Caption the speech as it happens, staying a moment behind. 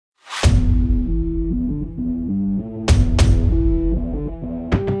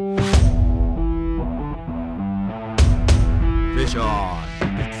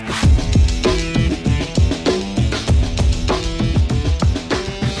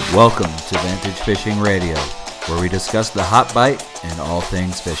Welcome to Vantage Fishing Radio, where we discuss the hot bite and all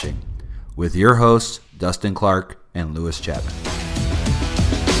things fishing, with your hosts, Dustin Clark and Lewis Chapman.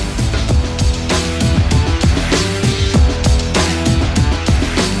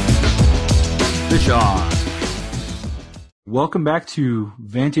 Fish on! Welcome back to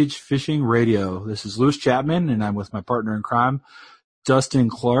Vantage Fishing Radio. This is Lewis Chapman, and I'm with my partner in crime, Dustin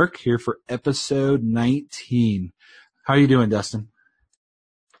Clark, here for episode 19. How are you doing, Dustin?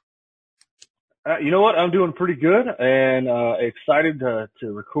 You know what? I'm doing pretty good and excited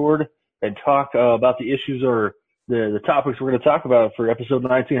to record and talk about the issues or the topics we're going to talk about for episode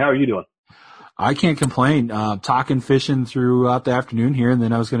 19. How are you doing? I can't complain. Talking fishing throughout the afternoon here, and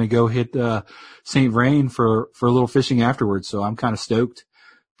then I was going to go hit St. Vrain for a little fishing afterwards, so I'm kind of stoked.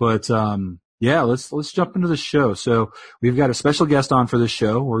 But yeah, let's jump into the show. So we've got a special guest on for this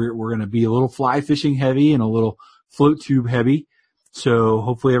show. We're going to be a little fly fishing heavy and a little float tube heavy. So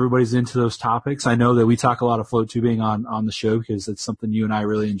hopefully everybody's into those topics. I know that we talk a lot of float tubing on the show because it's something you and I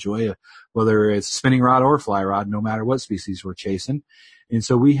really enjoy, whether it's spinning rod or fly rod, no matter what species we're chasing. And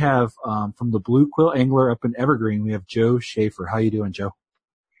so we have, from the Blue Quill Angler up in Evergreen, we have Joe Schaefer. How you doing, Joe?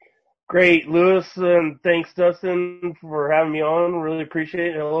 Great, Lewis, and thanks, Dustin, for having me on. Really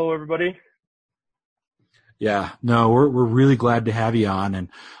appreciate it. Hello, everybody. Yeah, no, we're really glad to have you on. And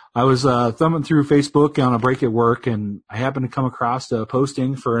I was thumbing through Facebook on a break at work, and I happened to come across a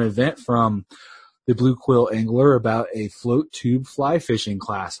posting for an event from the Blue Quill Angler about a float tube fly fishing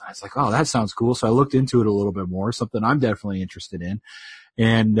class. I was like, oh, that sounds cool. So I looked into it a little bit more, something I'm definitely interested in,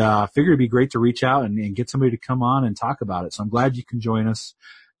 and figured it'd be great to reach out and get somebody to come on and talk about it. So I'm glad you can join us,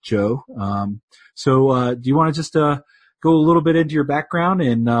 Joe. So do you want to just go a little bit into your background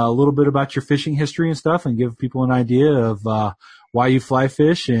and a little bit about your fishing history and stuff, and give people an idea of why you fly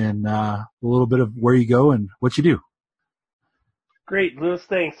fish and a little bit of where you go and what you do? Great, Lewis,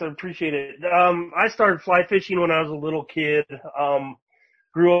 thanks. I appreciate it. I started fly fishing when I was a little kid.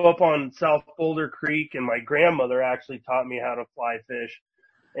 Grew up on South Boulder Creek, and my grandmother actually taught me how to fly fish.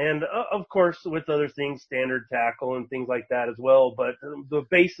 And, of course, with other things, standard tackle and things like that as well. But the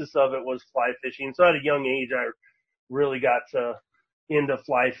basis of it was fly fishing. So at a young age, I really got into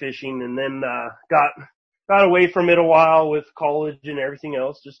fly fishing, and then got away from it a while with college and everything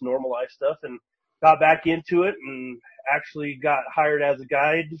else, just normal life stuff, and got back into it and actually got hired as a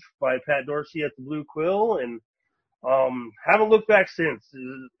guide by Pat Dorsey at the Blue Quill, and haven't looked back since.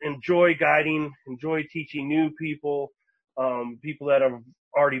 Enjoy guiding, enjoy teaching new people, people that have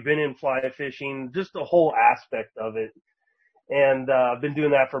already been in fly fishing, just the whole aspect of it. And I've been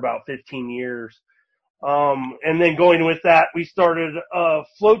doing that for about 15 years. And then going with that, we started a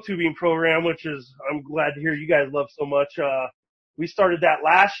float tubing program, which is, I'm glad to hear you guys love so much. We started that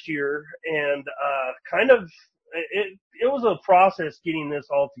last year, and it was a process getting this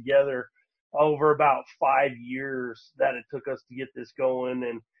all together over about 5 years that it took us to get this going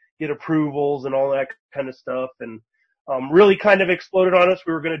and get approvals and all that kind of stuff. And really kind of exploded on us.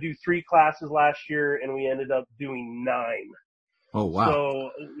 We were going to do 3 classes last year, and we ended up doing 9. Oh, wow. So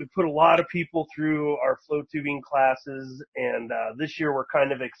we put a lot of people through our float tubing classes, and this year we're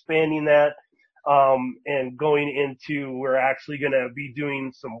kind of expanding that and going into, we're actually going to be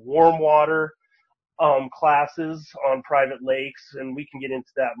doing some warm water classes on private lakes, and we can get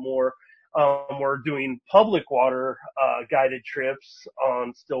into that more. We're doing public water guided trips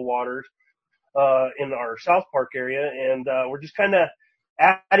on still waters in our South Park area, and we're just kind of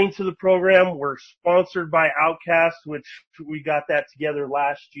adding to the program. We're sponsored by Outcast, which we got that together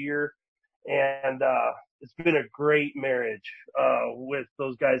last year, and it's been a great marriage with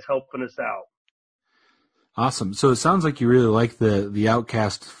those guys helping us out. Awesome. So it sounds like you really like the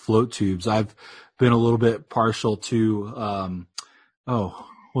Outcast float tubes. I've been a little bit partial to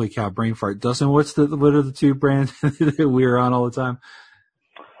holy cow, brain fart. Dustin, what are the 2 brands that we're on all the time?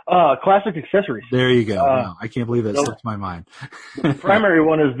 Classic Accessories. There you go. Wow, I can't believe that slipped my mind. The primary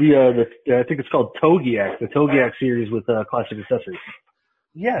one is the I think it's called Togiak, the Togiak series with Classic Accessories.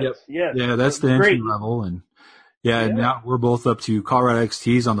 Yes, yep. Yes. Yeah, that's the entry level, and now we're both up to Colorado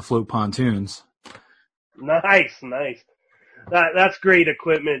XTs on the float pontoons. Nice. That's great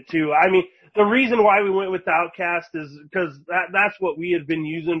equipment too. I mean, the reason why we went with the Outcast is because that's what we had been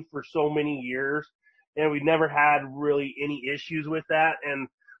using for so many years, and we never had really any issues with that. And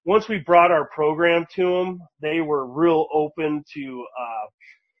once we brought our program to them, they were real open to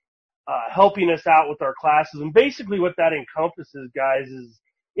helping us out with our classes. And basically what that encompasses, guys, is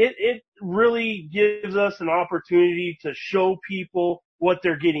it really gives us an opportunity to show people what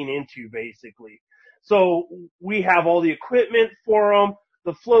they're getting into, basically. So we have all the equipment for them,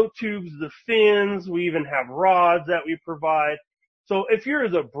 the float tubes, the fins. We even have rods that we provide. So if you're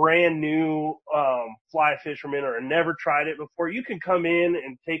the brand new fly fisherman or never tried it before, you can come in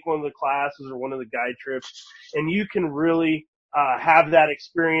and take one of the classes or one of the guide trips, and you can really have that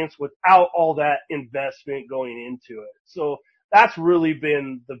experience without all that investment going into it. So that's really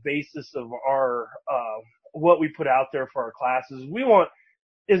been the basis of our what we put out there for our classes. We want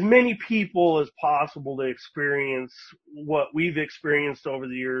as many people as possible to experience what we've experienced over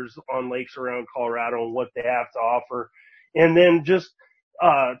the years on lakes around Colorado and what they have to offer. And then just,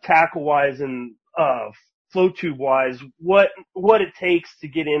 tackle wise and, flow tube wise, what it takes to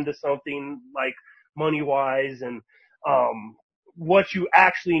get into something like money wise and, what you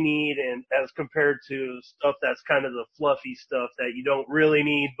actually need and as compared to stuff that's kind of the fluffy stuff that you don't really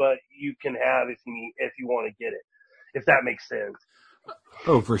need, but you can have if you want to get it, if that makes sense.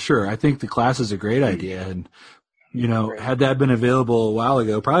 Oh, for sure. I think the class is a great idea. And, had that been available a while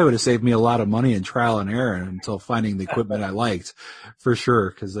ago, probably would have saved me a lot of money in trial and error until finding the equipment I liked, for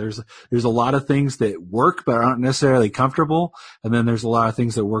sure. Cause there's a lot of things that work, but aren't necessarily comfortable. And then there's a lot of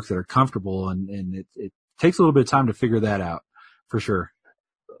things that work that are comfortable. And it takes a little bit of time to figure that out, for sure.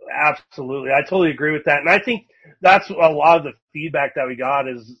 Absolutely. I totally agree with that. And I think that's a lot of the feedback that we got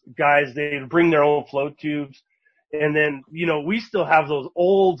is guys, they bring their own float tubes. And then, we still have those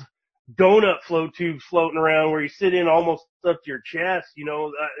old donut float tubes floating around where you sit in almost up to your chest,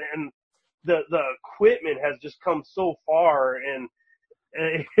 and the equipment has just come so far, and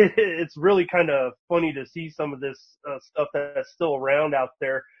it's really kind of funny to see some of this stuff that's still around out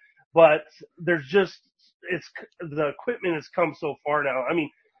there. But there's the equipment has come so far now. I mean,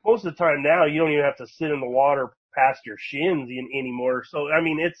 most of the time now you don't even have to sit in the water past your shins anymore. So, I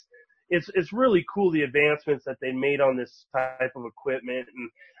mean, it's really cool, the advancements that they made on this type of equipment.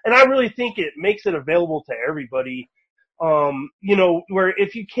 And I really think it makes it available to everybody. Where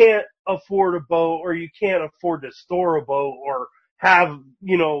if you can't afford a boat or you can't afford to store a boat or have,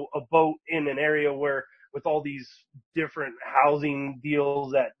 a boat in an area where with all these different housing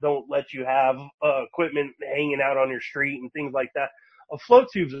deals that don't let you have equipment hanging out on your street and things like that, a float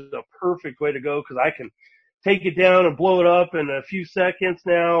tube is a perfect way to go because I can take it down and blow it up in a few seconds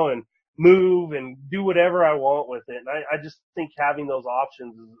now and move and do whatever I want with it. And I just think having those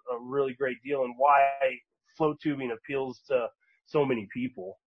options is a really great deal and why float tubing appeals to so many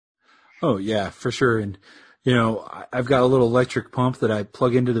people. Oh yeah, for sure. And, I've got a little electric pump that I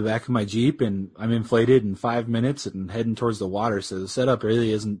plug into the back of my Jeep and I'm inflated in 5 minutes and heading towards the water. So the setup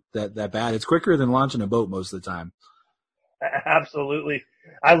really isn't that bad. It's quicker than launching a boat most of the time. Absolutely.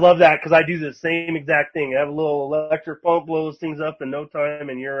 I love that because I do the same exact thing. I have a little electric pump, blows things up in no time,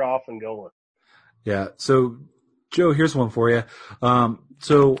 and you're off and going. Yeah. So, Joe, here's one for you.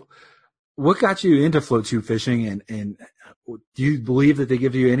 So what got you into float tube fishing, and do you believe that they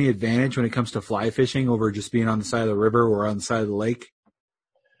give you any advantage when it comes to fly fishing over just being on the side of the river or on the side of the lake?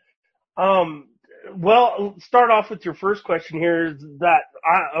 Well, start off with your first question here is that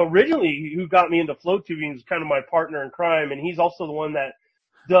originally who got me into float tubing is kind of my partner in crime, and he's also the one that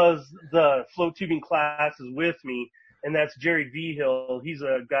does the float tubing classes with me, and that's Jerry Vigil. He's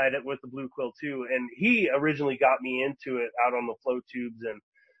a guy with the Blue Quill too, and he originally got me into it out on the float tubes, and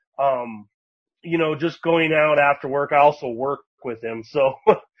just going out after work. I also work with him, so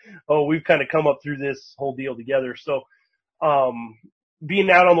we've kind of come up through this whole deal together. So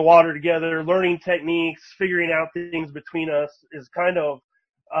being out on the water together, learning techniques, figuring out things between us is kind of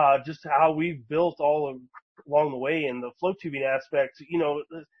just how we've built along the way. In the float tubing aspect,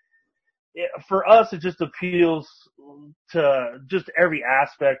 for us, it just appeals to just every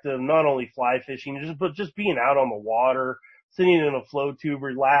aspect of not only fly fishing, but just being out on the water, sitting in a float tube,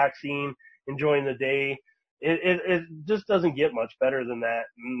 relaxing, enjoying the day. It just doesn't get much better than that.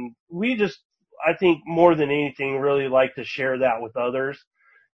 And I think more than anything, really like to share that with others.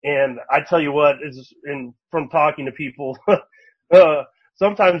 And I tell you what, from talking to people,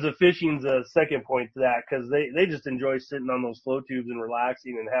 sometimes the fishing's a second point to that because they just enjoy sitting on those float tubes and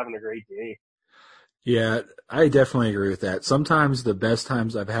relaxing and having a great day. Yeah, I definitely agree with that. Sometimes the best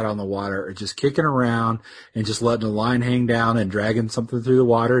times I've had on the water are just kicking around and just letting the line hang down and dragging something through the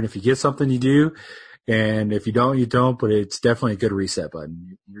water. And if you get something, you do. And if you don't, you don't. But it's definitely a good reset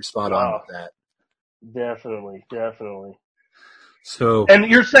button. You're spot on with that. Definitely. So, and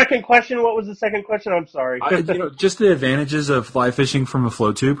your second question, what was the second question? I'm sorry. Just the advantages of fly fishing from a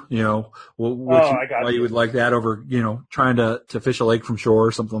float tube. Why you would like that over, trying to fish a lake from shore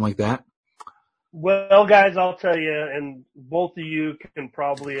or something like that. Well, guys, I'll tell you, and both of you can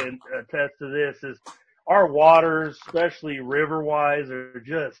probably attest to this, is our waters, especially river-wise, are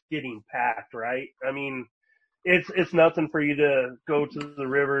just getting packed, right? I mean, it's nothing for you to go to the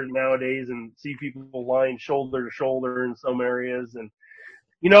river nowadays and see people lying shoulder to shoulder in some areas. And,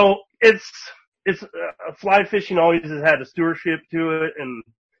 it's fly fishing always has had a stewardship to it. And,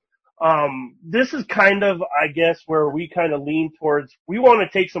 this is kind of, I guess, where we kind of lean towards, we want to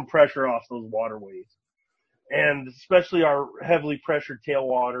take some pressure off those waterways, and especially our heavily pressured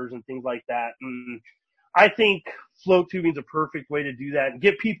tailwaters and things like that. And I think float tubing is a perfect way to do that and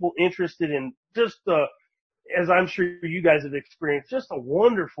get people interested in just as I'm sure you guys have experienced, just the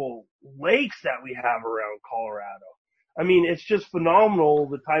wonderful lakes that we have around Colorado. I mean, it's just phenomenal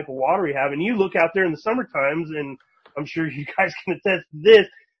the type of water we have. And you look out there in the summer times, and I'm sure you guys can attest to this,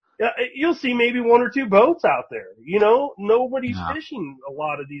 you'll see maybe one or two boats out there. Nobody's fishing a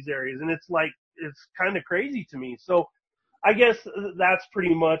lot of these areas, and it's kind of crazy to me. So I guess that's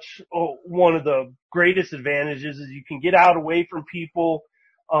pretty much one of the greatest advantages is you can get out away from people.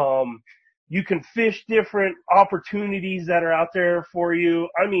 You can fish different opportunities that are out there for you.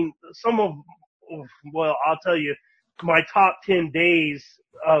 I mean, I'll tell you, my top 10 days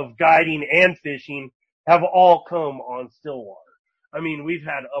of guiding and fishing have all come on Stillwater. I mean, we've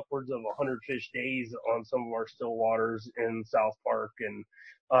had upwards of 100 fish days on some of our still waters in South Park and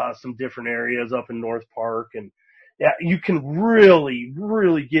some different areas up in North Park. And yeah, you can really,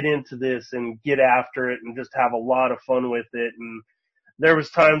 really get into this and get after it and just have a lot of fun with it. And there was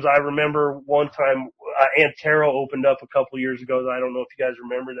times, I remember one time Antero opened up a couple years ago. I don't know if you guys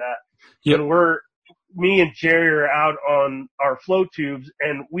remember that. Yep. And me and Jerry are out on our float tubes,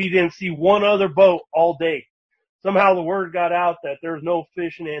 and we didn't see one other boat all day. Somehow the word got out that there's no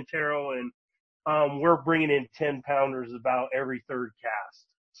fish in Antero, and we're bringing in 10-pounders about every third cast.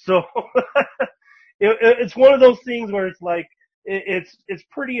 So it's one of those things where it's like it's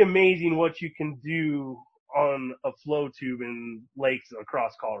pretty amazing what you can do on a flow tube in lakes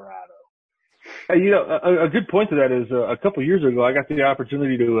across Colorado. A good point to that is a couple of years ago I got the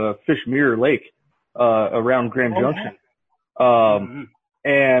opportunity to fish Mirror Lake around Grand Junction.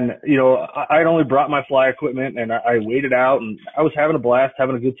 And, I'd only brought my fly equipment, and I waited out, and I was having a blast,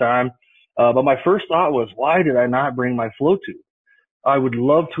 having a good time. But my first thought was, why did I not bring my flow tube? I would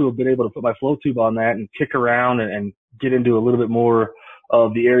love to have been able to put my flow tube on that and kick around and get into a little bit more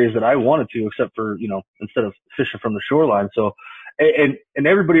of the areas that I wanted to, except for, instead of fishing from the shoreline. So, and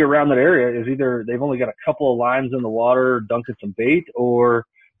everybody around that area is either they've only got a couple of lines in the water, dunking some bait, or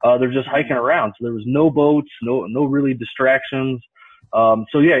they're just hiking around. So there was no boats, no really distractions.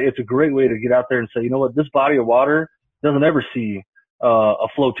 So yeah, it's a great way to get out there and say, you know what, this body of water doesn't ever see a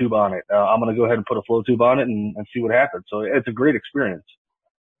flow tube on it. I'm going to go ahead and put a flow tube on it and see what happens. So it's a great experience.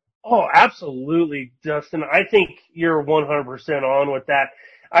 Oh, absolutely, Dustin. I think you're 100% on with that.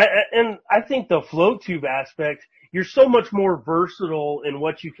 I think the flow tube aspect, you're so much more versatile in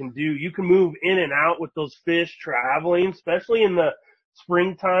what you can do. You can move in and out with those fish traveling, especially in the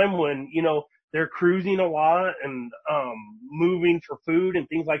springtime when, they're cruising a lot and moving for food and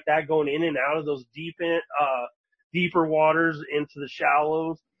things like that, going in and out of those deeper waters into the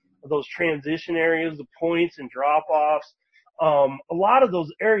shallows, those transition areas, the points and drop-offs. A lot of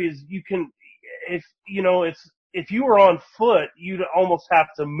those areas you can, if you were on foot, you'd almost have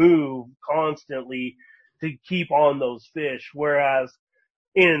to move constantly to keep on those fish. Whereas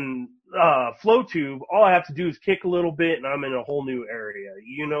in flow tube, all I have to do is kick a little bit and I'm in a whole new area,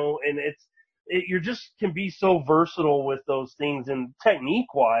 and you just can be so versatile with those things. And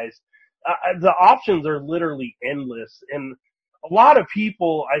technique wise, the options are literally endless. And a lot of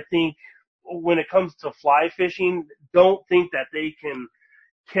people, I think, when it comes to fly fishing, don't think that they can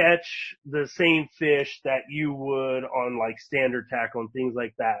catch the same fish that you would on like standard tackle and things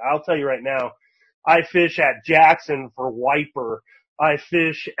like that. I'll tell you right now, I fish at Jackson for wiper. I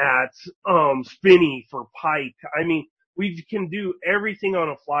fish at Spinney for pike. I mean, we can do everything on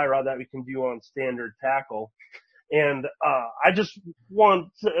a fly rod that we can do on standard tackle. And I just want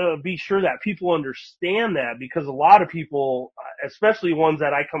to be sure that people understand that, because a lot of people, especially ones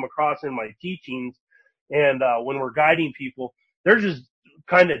that I come across in my teachings and when we're guiding people, they're just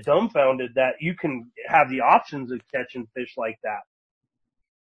kind of dumbfounded that you can have the options of catching fish like that.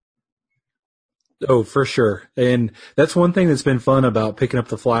 Oh, for sure. And that's one thing that's been fun about picking up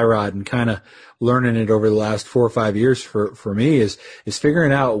the fly rod and kind of learning it over the last 4 or 5 years for me is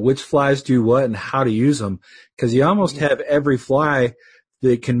figuring out which flies do what and how to use them. Cause you almost have every fly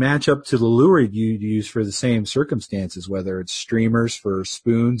that can match up to the lure you use for the same circumstances, whether it's streamers for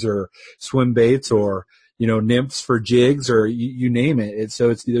spoons or swim baits or, nymphs for jigs or you name it.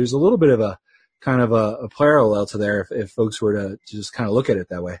 There's a little bit of a kind of a parallel to there if folks were to just kind of look at it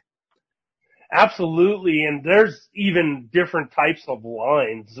that way. Absolutely, and there's even different types of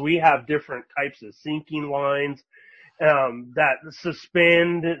lines. We have different types of sinking lines that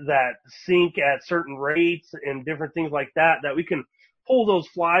suspend, that sink at certain rates, and different things like that we can pull those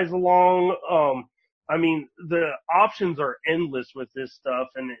flies along. I mean, the options are endless with this stuff,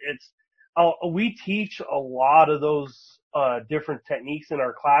 and we teach a lot of those different techniques in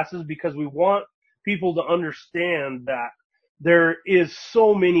our classes because we want people to understand that there is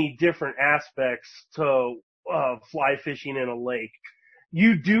so many different aspects to fly fishing in a lake.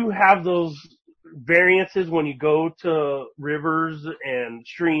 You do have those variances when you go to rivers and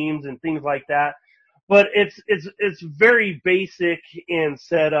streams and things like that, but it's very basic in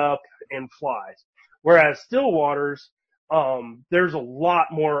setup and flies. Whereas still waters, there's a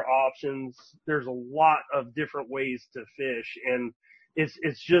lot more options. There's a lot of different ways to fish, and it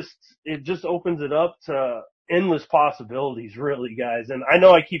just opens it up to endless possibilities, really, guys. And I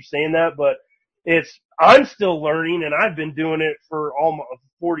know I keep saying that, but I'm still learning, and I've been doing it for almost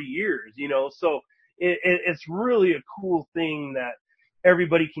 40 years, so it's really a cool thing that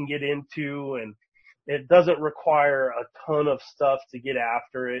everybody can get into, and it doesn't require a ton of stuff to get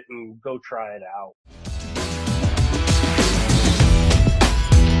after it and go try it out.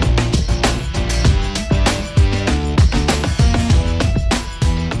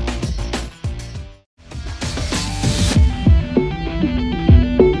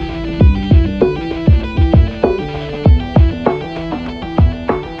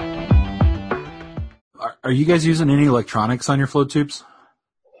 Are you guys using any electronics on your float tubes?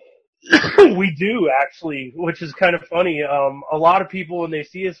 We do, actually, which is kind of funny. A lot of people, when they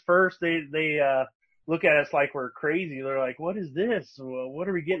see us first, they look at us like we're crazy. They're like, what is this? What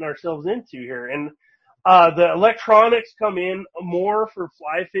are we getting ourselves into here? And the electronics come in more for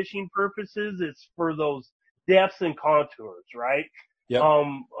fly fishing purposes. It's for those depths and contours, right? Yep.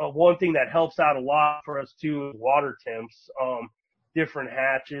 One thing that helps out a lot for us too is water temps, different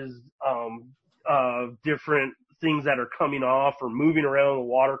hatches, different things that are coming off or moving around the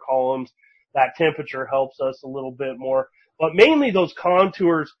water columns. That temperature helps us a little bit more, but mainly those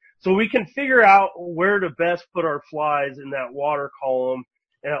contours, so we can figure out where to best put our flies in that water column,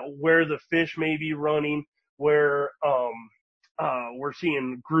 where the fish may be running, where we're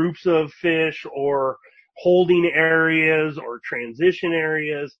seeing groups of fish or holding areas or transition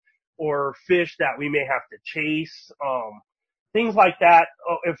areas or fish that we may have to chase. Things like that.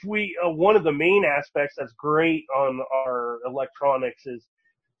 If we, one of the main aspects that's great on our electronics is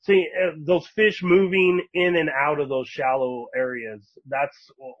those fish moving in and out of those shallow areas. That's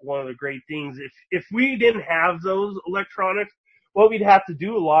one of the great things. If we didn't have those electronics, what we'd have to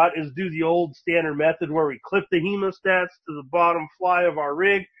do a lot is do the old standard method where we clip the hemostats to the bottom fly of our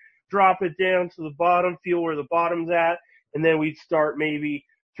rig, drop it down to the bottom, feel where the bottom's at, and then we'd start maybe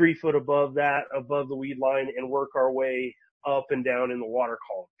 3 foot above that, above the weed line, and work our way up and down in the water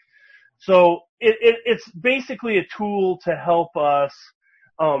column. So it's basically a tool to help us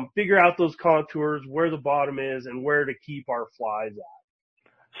figure out those contours, where the bottom is, and where to keep our flies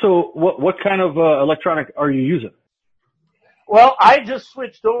at. So what kind of electronic are you using? Well, I just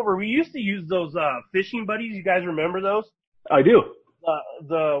switched over. We used to use those fishing buddies. You guys remember those? I do.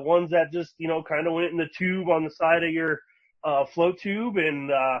 The ones that just, kind of went in the tube on the side of your float tube,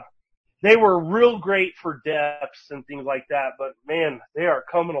 and they were real great for depths and things like that, but man, they are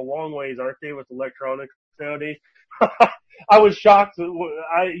coming a long ways, aren't they, with electronics nowadays? I was shocked.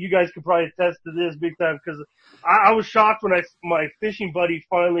 You guys could probably attest to this big time, because I was shocked when my fishing buddy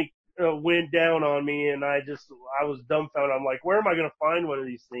finally went down on me, and I was dumbfounded. I'm like, where am I going to find one of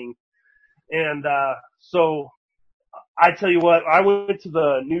these things? And so I tell you what, I went to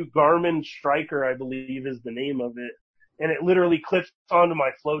the new Garmin Striker, I believe is the name of it. And it literally clips onto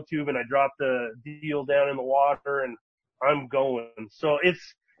my float tube, and I drop the deal down in the water, and I'm going. So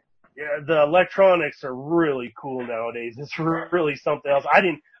the electronics are really cool nowadays. It's really something else. I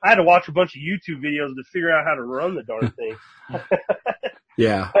had to watch a bunch of YouTube videos to figure out how to run the darn thing.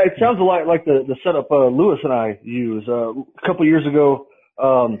 Yeah. It sounds a lot like the setup Lewis and I use. A couple years ago,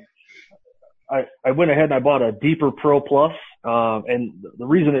 I went ahead and I bought a Deeper Pro Plus, and the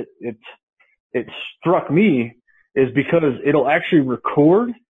reason it struck me is because it'll actually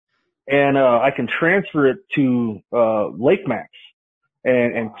record, and I can transfer it to LakeMax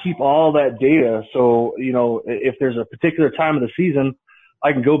and keep all that data. So, if there's a particular time of the season,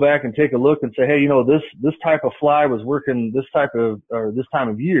 I can go back and take a look and say, hey, this type of fly was working this time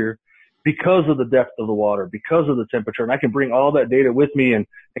of year because of the depth of the water, because of the temperature, and I can bring all that data with me and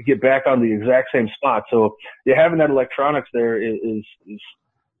get back on the exact same spot. So having that electronics there is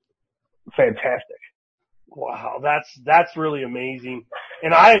fantastic. Wow, that's really amazing.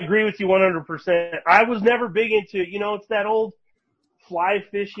 And I agree with you 100%. I was never big into, it's that old fly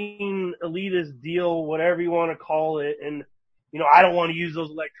fishing elitist deal, whatever you want to call it. And, I don't want to use those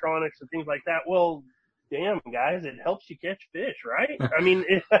electronics and things like that. Well, damn, guys, it helps you catch fish, right? I mean,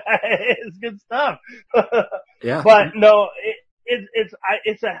 it's good stuff. Yeah. But no,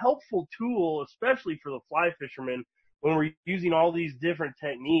 it's a helpful tool, especially for the fly fishermen when we're using all these different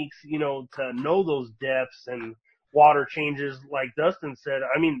techniques, to know those depths and water changes, like Dustin said.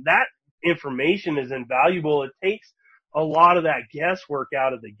 I mean, that information is invaluable. It takes a lot of that guesswork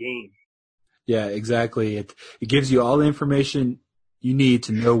out of the game. Yeah, exactly. It gives you all the information you need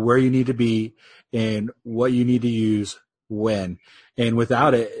to know where you need to be and what you need to use when. And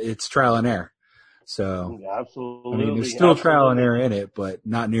without it, it's trial and error. So, absolutely. I mean, there's still trial and error in it, but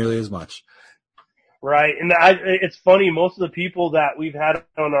not nearly as much. Right. And it's funny, most of the people that we've had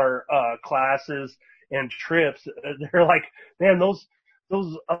on our classes and trips, they're like, man, those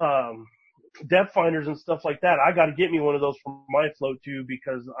depth finders and stuff like that, I got to get me one of those for my float tube,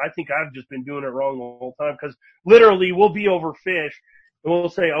 because I think I've just been doing it wrong the whole time. Because literally we'll be over fish and we'll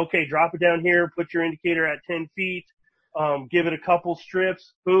say, okay, drop it down here, put your indicator at 10 feet, give it a couple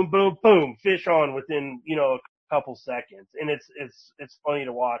strips, boom, boom, boom, fish on within, a couple seconds. And it's funny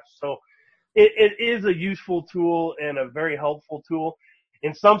to watch. So it is a useful tool and a very helpful tool.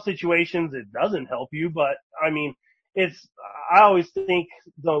 In some situations, it doesn't help you, but I mean, I always think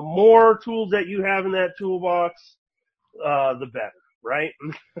the more tools that you have in that toolbox, the better, right?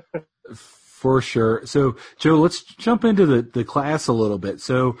 For sure. So, Joe, let's jump into the class a little bit.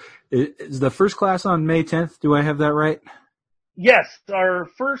 So, is the first class on May 10th? Do I have that right? Yes, our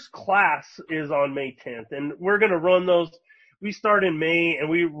first class is on May 10th, and we're going to run those. We start in May, and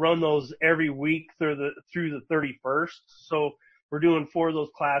we run those every week through the 31st. So we're doing 4 of those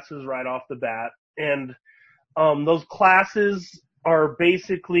classes right off the bat. And those classes are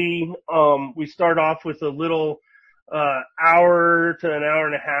basically, we start off with a little hour to an hour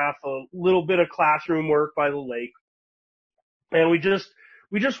and a half, a little bit of classroom work by the lake. And we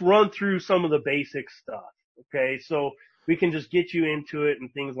just run through some of the basic stuff. Okay. So we can just get you into it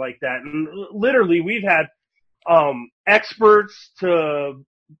and things like that. And literally we've had experts to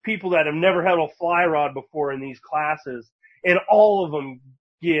people that have never had a fly rod before in these classes, and all of them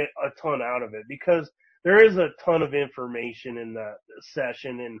get a ton out of it, because there is a ton of information in that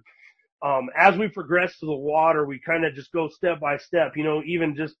session. And as we progress to the water, we kind of just go step by step,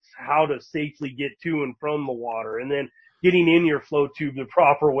 even just how to safely get to and from the water, and then getting in your flow tube the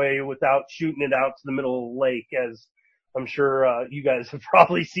proper way without shooting it out to the middle of the lake, as I'm sure you guys have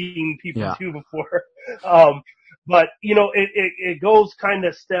probably seen people do before. But it goes kind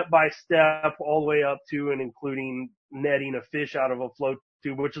of step by step all the way up to and including netting a fish out of a float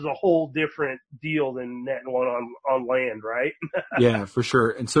tube, which is a whole different deal than netting one on land, right? Yeah, for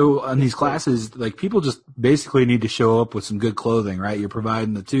sure. And so on these classes, like, people just basically need to show up with some good clothing, right? You're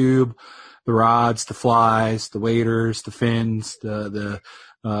providing the tube, the rods, the flies, the waders, the fins, the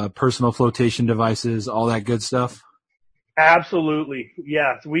personal flotation devices, all that good stuff. Absolutely.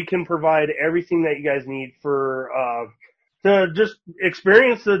 Yes, we can provide everything that you guys need for to just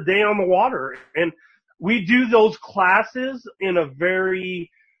experience the day on the water. And we do those classes in a very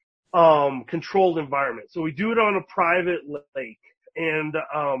controlled environment. So we do it on a private lake. And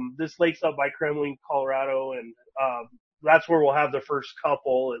this lake's up by Kremling, Colorado, and that's where we'll have the first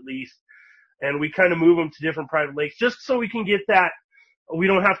couple at least. And we kind of move them to different private lakes just so we can get that. We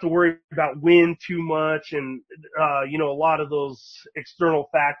don't have to worry about wind too much and, a lot of those external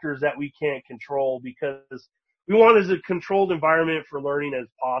factors that we can't control, because we want as a controlled environment for learning as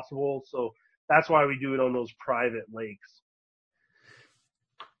possible. So that's why we do it on those private lakes.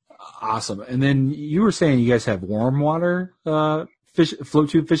 Awesome. And then you were saying you guys have warm water float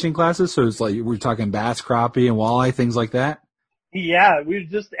tube fishing classes. So it's like we're talking bass, crappie, and walleye, things like that. Yeah, we've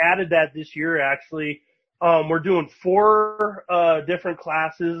just added that this year, actually. We're doing 4 different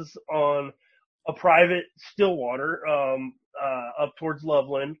classes on a private Stillwater up towards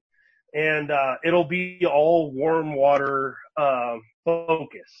Loveland, and it'll be all warm water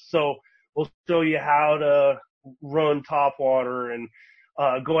focus. So we'll show you how to run top water and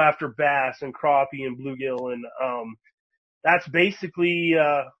go after bass and crappie and bluegill, and that's basically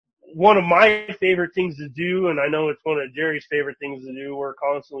one of my favorite things to do, and I know it's one of Jerry's favorite things to do. We're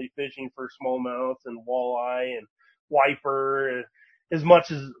constantly fishing for smallmouth and walleye and wiper as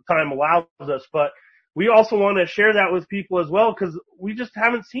much as time allows us, but we also want to share that with people as well, because we just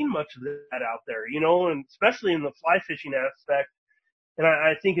haven't seen much of that out there, and especially in the fly fishing aspect. And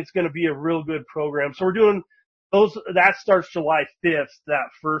I think it's going to be a real good program. So we're doing those. That starts July 5th, that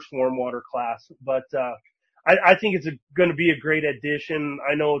first warm water class. But I think it's going to be a great addition.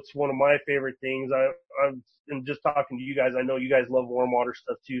 I know it's one of my favorite things. I'm just talking to you guys. I know you guys love warm water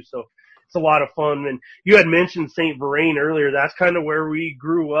stuff too, so it's a lot of fun. And you had mentioned St. Vrain earlier. That's kind of where we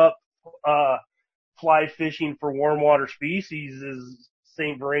grew up, fly fishing for warm water species is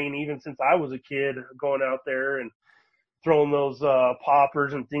St. Vrain, even since I was a kid going out there and throwing those,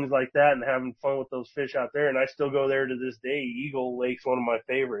 poppers and things like that and having fun with those fish out there. And I still go there to this day. Eagle Lake's one of my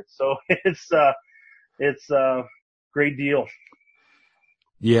favorites. So it's a great deal.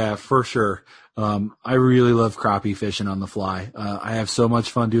 Yeah, for sure. I really love crappie fishing on the fly. I have so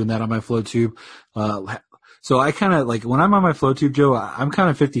much fun doing that on my float tube. So I kind of like when I'm on my float tube, Joe, I'm kind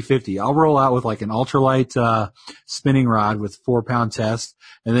of 50-50. I'll roll out with like an ultralight, spinning rod with 4-pound test.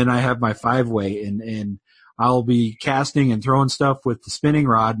 And then I have my 5-way and I'll be casting and throwing stuff with the spinning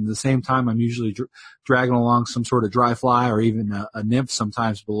rod. And at the same time, I'm usually dragging along some sort of dry fly or even a nymph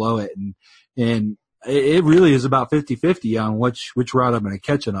sometimes below it. And it really is about 50-50 on which rod I'm going to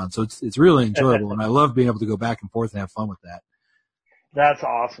catch it on. So it's really enjoyable. And I love being able to go back and forth and have fun with that. That's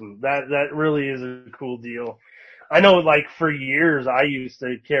awesome. That really is a cool deal. I know, like, for years I used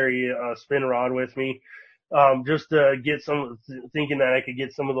to carry a spin rod with me, just to get thinking that I could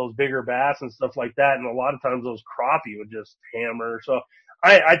get some of those bigger bass and stuff like that. And a lot of times those crappie would just hammer. So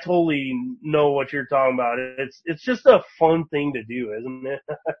I totally know what you're talking about. It's just a fun thing to do, isn't it?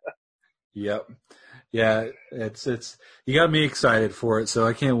 Yep. Yeah. It's, you got me excited for it. So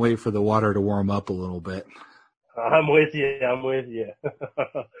I can't wait for the water to warm up a little bit. I'm with you.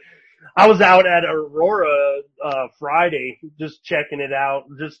 I was out at Aurora, Friday, just checking it out.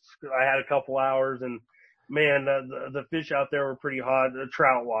 I had a couple hours and man, the fish out there were pretty hot,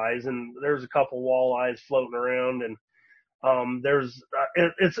 trout wise, and there's a couple walleyes floating around and,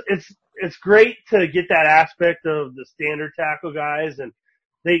 it's great to get that aspect of the standard tackle guys and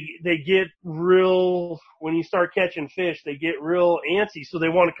they get real, when you start catching fish, they get real antsy. So they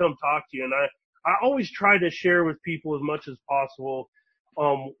want to come talk to you. And I always try to share with people as much as possible,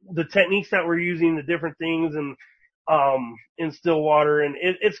 the techniques that we're using, the different things and, in Stillwater. And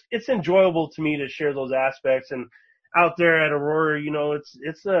it's enjoyable to me to share those aspects. And out there at Aurora,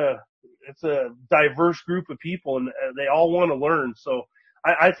 it's a diverse group of people and they all want to learn. So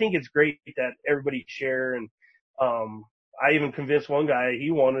I think it's great that everybody share. And, I even convinced one guy he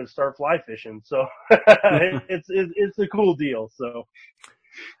wanted to start fly fishing. So it's a cool deal. So.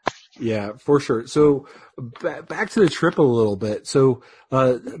 Yeah, for sure. So back to the trip a little bit. So,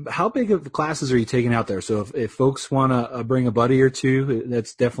 how big of classes are you taking out there? So if folks want to bring a buddy or two,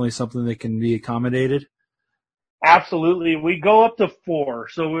 that's definitely something that can be accommodated. Absolutely. We go up to 4.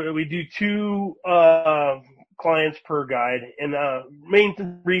 So we do 2, clients per guide. And,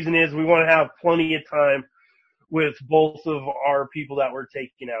 main reason is we want to have plenty of time with both of our people that we're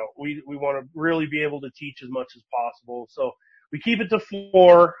taking out. We want to really be able to teach as much as possible. So we keep it to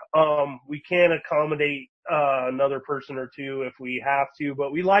 4. We can accommodate, another person or 2 if we have to,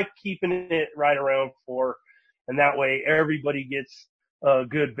 but we like keeping it right around 4. And that way everybody gets a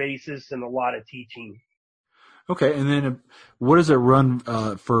good basis and a lot of teaching. Okay. And then what does it run,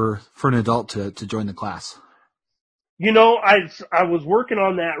 for an adult to join the class? I was working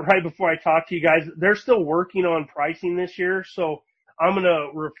on that right before I talked to you guys. They're still working on pricing this year, so I'm going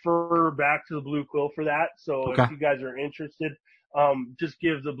to refer back to the Blue Quill for that. So okay. If you guys are interested, just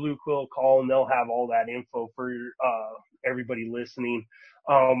give the Blue Quill a call and they'll have all that info for everybody listening.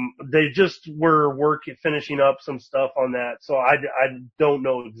 They just were finishing up some stuff on that, so I don't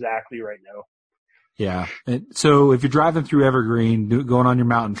know exactly right now. Yeah. And so if you're driving through Evergreen, going on your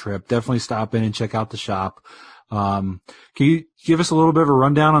mountain trip, definitely stop in and check out the shop. Can you give us a little bit of a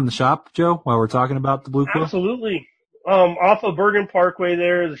rundown on the shop, Joe, while we're talking about the Blue Quill? Absolutely. Off of Bergen Parkway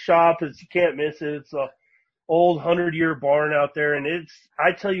there, the shop you can't miss it. It's a old 100-year barn out there. And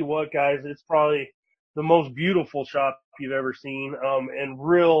I tell you what, guys, it's probably the most beautiful shop you've ever seen. And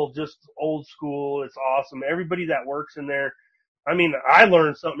real, just old school. It's awesome. Everybody that works in there, I mean, I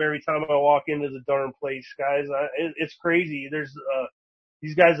learn something every time I walk into the darn place, guys. It's crazy. There's,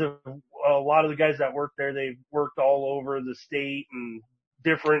 these guys a lot of the guys that work there, they've worked all over the state and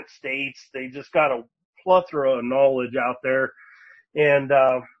different states. They just got a plethora of knowledge out there. And,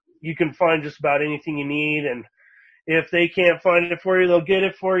 you can find just about anything you need. And if they can't find it for you, they'll get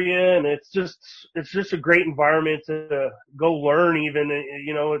it for you. And it's just a great environment to go learn even.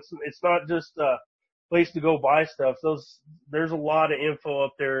 It's not just a place to go buy stuff. There's a lot of info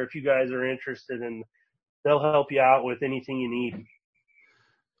up there if you guys are interested, and they'll help you out with anything you need.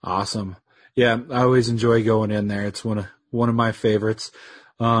 Awesome. Yeah, I always enjoy going in there. It's one of my favorites.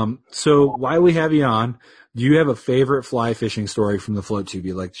 So while we have you on, do you have a favorite fly fishing story from the float tube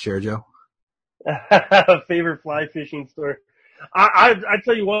you'd like to share, Joe? Favorite fly fishing story. I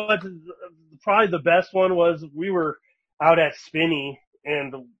tell you what, probably the best one was we were out at Spinney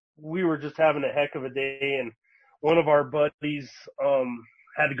and we were just having a heck of a day, and one of our buddies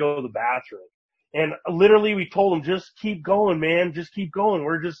had to go to the bathroom. And literally we told him, just keep going, man, just keep going.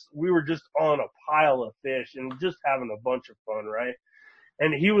 We were just on a pile of fish and just having a bunch of fun, right?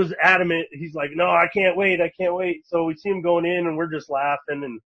 And he was adamant. He's like, no, I can't wait. So we see him going in and we're just laughing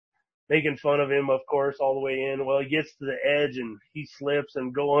and making fun of him, of course, all the way in. Well, he gets to the edge and he slips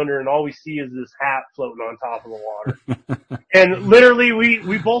and go under, and all we see is this hat floating on top of the water. And literally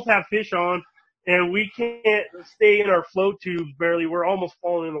we both have fish on and we can't stay in our float tubes barely. We're almost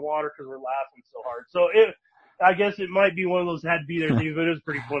falling in the water because we're laughing so hard. So I guess it might be one of those had to be there things, but it was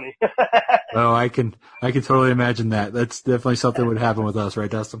pretty funny. Oh, I can totally imagine that. That's definitely something that would happen with us, right,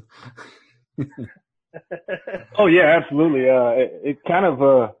 Dustin? Oh yeah, absolutely. It kind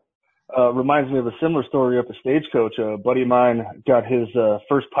of reminds me of a similar story up at Stagecoach. A buddy of mine got his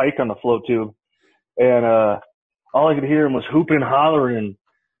first pike on the float tube, and all I could hear him was hooping, hollering,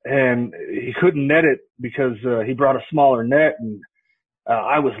 and he couldn't net it because he brought a smaller net, and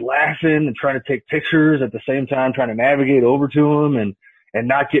I was laughing and trying to take pictures at the same time, trying to navigate over to him and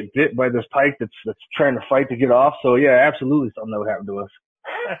not get bit by this pike that's trying to fight to get off. So yeah, absolutely something that would happen to us.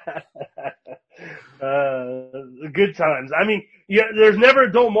 Good times. I mean, yeah, there's never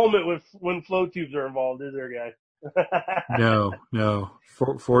a dull moment when float tubes are involved, is there, guys? No,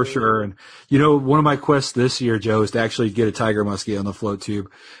 for sure. And one of my quests this year, Joe, is to actually get a tiger muskie on the float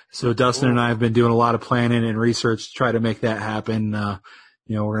tube. So Dustin and I have been doing a lot of planning and research to try to make that happen. We're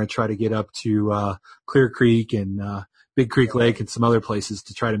going to try to get up to Clear Creek and Big Creek Lake and some other places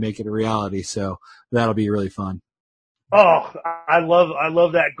to try to make it a reality. So that'll be really fun. Oh, I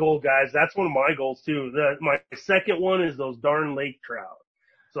love that goal, guys. That's one of my goals too. My second one is those darn lake trout.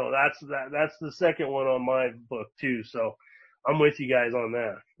 So that's the second one on my book too. So I'm with you guys on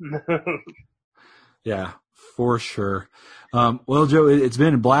that. Yeah, for sure. Well, Joe, it's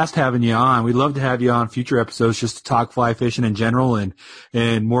been a blast having you on. We'd love to have you on future episodes just to talk fly fishing in general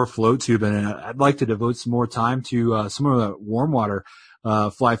and more float tubing. And I'd like to devote some more time to some of the warm water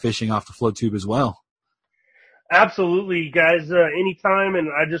fly fishing off the float tube as well. Absolutely, guys. Anytime, and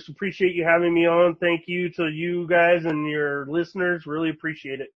I just appreciate you having me on. Thank you to you guys and your listeners. Really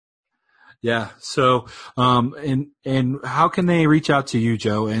appreciate it. Yeah. So, and how can they reach out to you,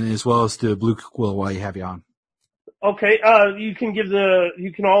 Joe, and as well as to Blue Quill while you have you on? Okay. You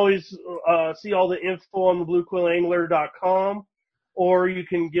can always see all the info on the bluequillangler.com, or you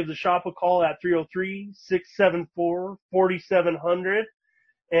can give the shop a call at 303-674-4700.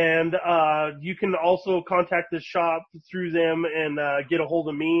 And you can also contact the shop through them and get a hold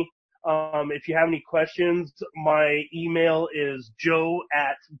of me. If you have any questions, my email is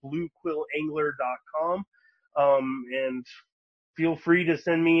joe@bluequillangler.com. And feel free to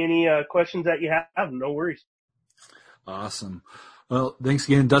send me any questions that you have. No worries. Awesome. Well, thanks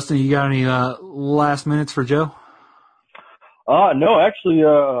again. Dustin, you got any last minutes for Joe? No, actually,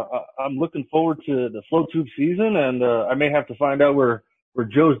 I'm looking forward to the float tube season, and I may have to find out where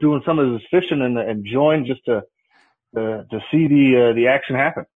Joe's doing some of his fishing and join just to see the action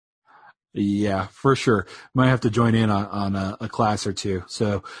happen. Yeah, for sure. Might have to join in on a class or two.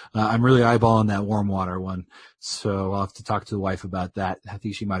 So I'm really eyeballing that warm water one. So I'll have to talk to the wife about that. I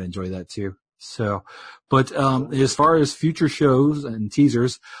think she might enjoy that too. So, but as far as future shows and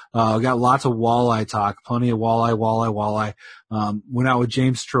teasers, we got lots of walleye talk, plenty of walleye. Went out with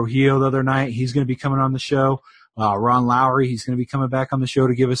James Trujillo the other night. He's going to be coming on the show. Ron Lowry, he's going to be coming back on the show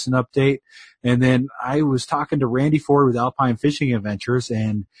to give us an update. And then I was talking to Randy Ford with Alpine Fishing Adventures,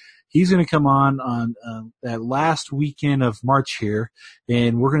 and he's going to come on that last weekend of March here,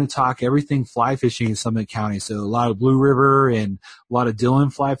 and we're going to talk everything fly fishing in Summit County. So a lot of Blue River and a lot of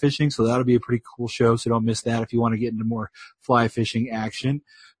Dillon fly fishing. So that'll be a pretty cool show. So don't miss that if you want to get into more fly fishing action.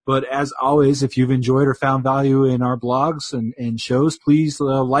 But as always, if you've enjoyed or found value in our blogs and shows, please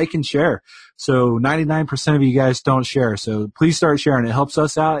like and share. So 99% of you guys don't share. So please start sharing. It helps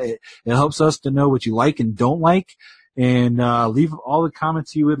us out. It helps us to know what you like and don't like. And leave all the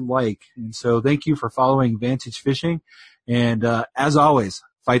comments you would like. And so thank you for following Vantage Fishing. And as always,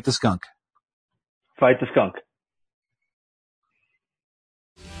 fight the skunk. Fight the skunk.